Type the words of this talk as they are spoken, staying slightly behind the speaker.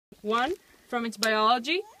One, from its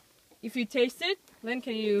biology. If you taste it, Lynn,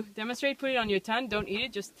 can you demonstrate? Put it on your tongue. Don't eat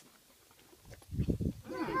it. Just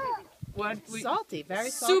Salty, very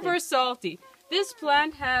salty. Super salty. This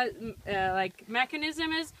plant has like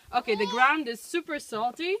mechanism is okay. The ground is super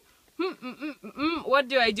salty. What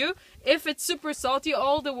do I do? If it's super salty,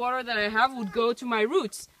 all the water that I have would go to my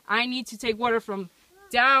roots. I need to take water from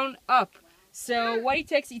down up. So what he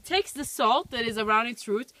takes the salt that is around its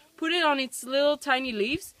roots, put it on its little tiny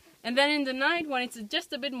leaves, and then in the night when it's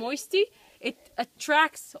just a bit moisty, it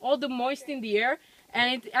attracts all the moisture in the air,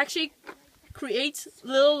 and it actually creates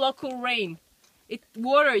little local rain. It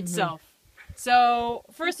waters itself. So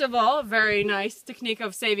first of all, very nice technique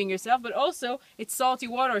of saving yourself, but also it's salty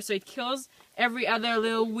water, so it kills every other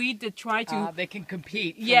little weed that try to... they can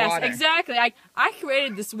compete for Yes, water. exactly. I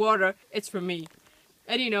created this water. It's for me.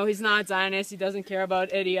 And you know, he's not Zionist. He doesn't care about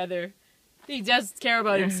any other... He just care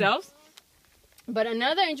about himself. But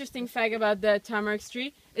another interesting fact about the tamarisk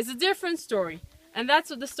tree is a different story. And that's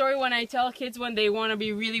the story when I tell kids when they want to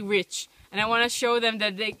be really rich. And I want to show them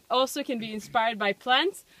that they also can be inspired by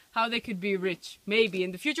plants, how they could be rich, maybe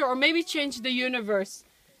in the future, or maybe change the universe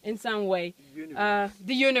in some way. The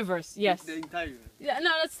universe, yes. The entire universe. Yeah,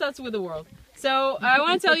 no, that starts with the world. So I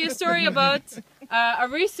want to tell you a story about a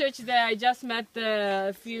research that I just met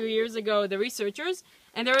a few years ago, the researchers,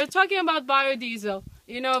 and they were talking about biodiesel.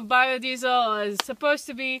 You know, biodiesel is supposed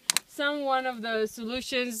to be one of the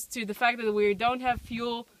solutions to the fact that we don't have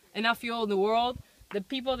enough fuel in the world. The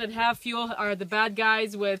people that have fuel are the bad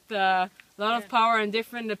guys with a lot of power and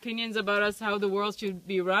different opinions about us, how the world should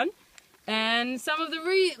be run. And some of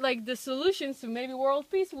the solutions to maybe world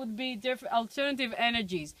peace would be different alternative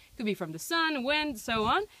energies. It could be from the sun, wind, so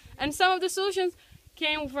on. And some of the solutions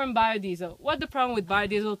came from biodiesel. What's the problem with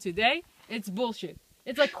biodiesel today? It's bullshit.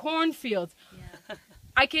 It's like cornfields. Yeah.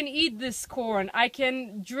 I can eat this corn. I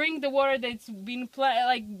can drink the water that's been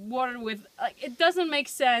watered with. It doesn't make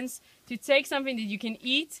sense to take something that you can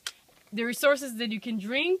eat, the resources that you can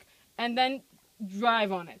drink, and then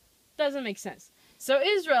drive on it. Doesn't make sense. So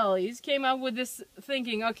Israelis came up with this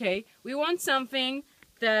thinking, okay, we want something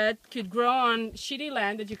that could grow on shitty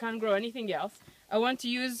land that you can't grow anything else. I want to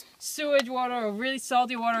use sewage water or really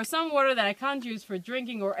salty water, or some water that I can't use for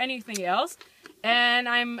drinking or anything else. And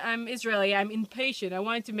I'm Israeli, I'm impatient, I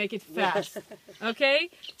wanted to make it fast. Okay?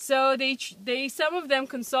 So they some of them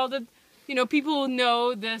consulted, you know, people who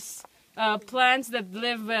know this plants that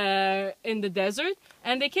live in the desert,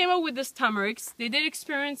 and they came up with this tamarisk. They did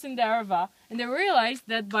experiments in the Arava, and they realized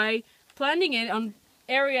that by planting it on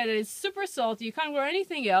area that is super salty, you can't grow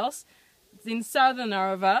anything else in southern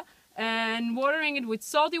Arava, and watering it with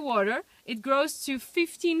salty water, it grows to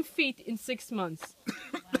 15 feet in 6 months.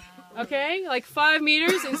 Wow. Okay, like 5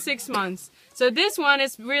 meters in 6 months. So this one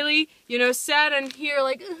is really, you know, sad and here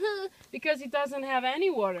like because it doesn't have any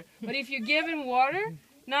water. But if you give it water,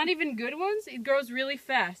 not even good ones, it grows really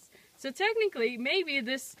fast. So technically, maybe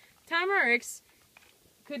this tamarisk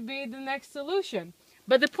could be the next solution.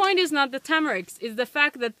 But the point is not the tamarisk, it's the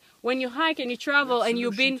fact that when you hike and you travel and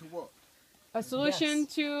you've been... A solution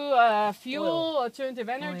to fuel, alternative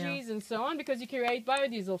energies, and so on, because you create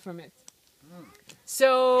biodiesel from it.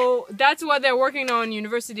 So that's what they're working on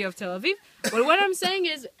University of Tel Aviv. But what I'm saying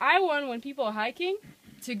is, I want, when people are hiking,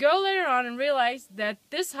 to go later on and realize that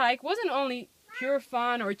this hike wasn't only pure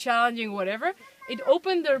fun or challenging or whatever, it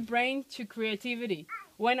opened their brain to creativity.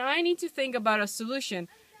 When I need to think about a solution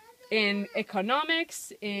in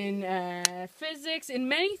economics, in physics, in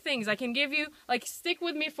many things, I can give you, like, stick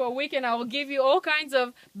with me for a week and I will give you all kinds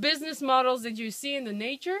of business models that you see in the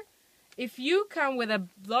nature. If you come with a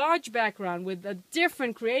large background, with a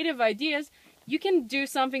different creative ideas, you can do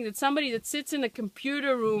something that somebody that sits in a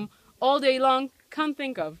computer room all day long can't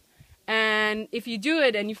think of. And if you do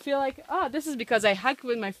it and you feel like, oh, this is because I hiked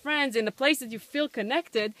with my friends in a place that you feel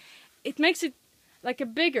connected, it makes it like a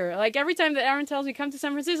bigger, like every time that Aaron tells me come to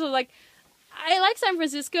San Francisco, like, I like San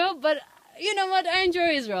Francisco, but you know what, I enjoy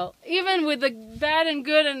Israel. Even with the bad and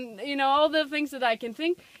good and, you know, all the things that I can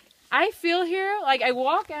think, I feel here, like I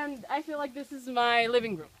walk and I feel like this is my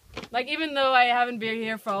living room. Like even though I haven't been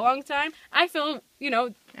here for a long time, I feel, you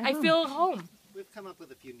know, I feel home. We've come up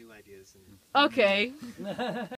with a few new ideas. Okay.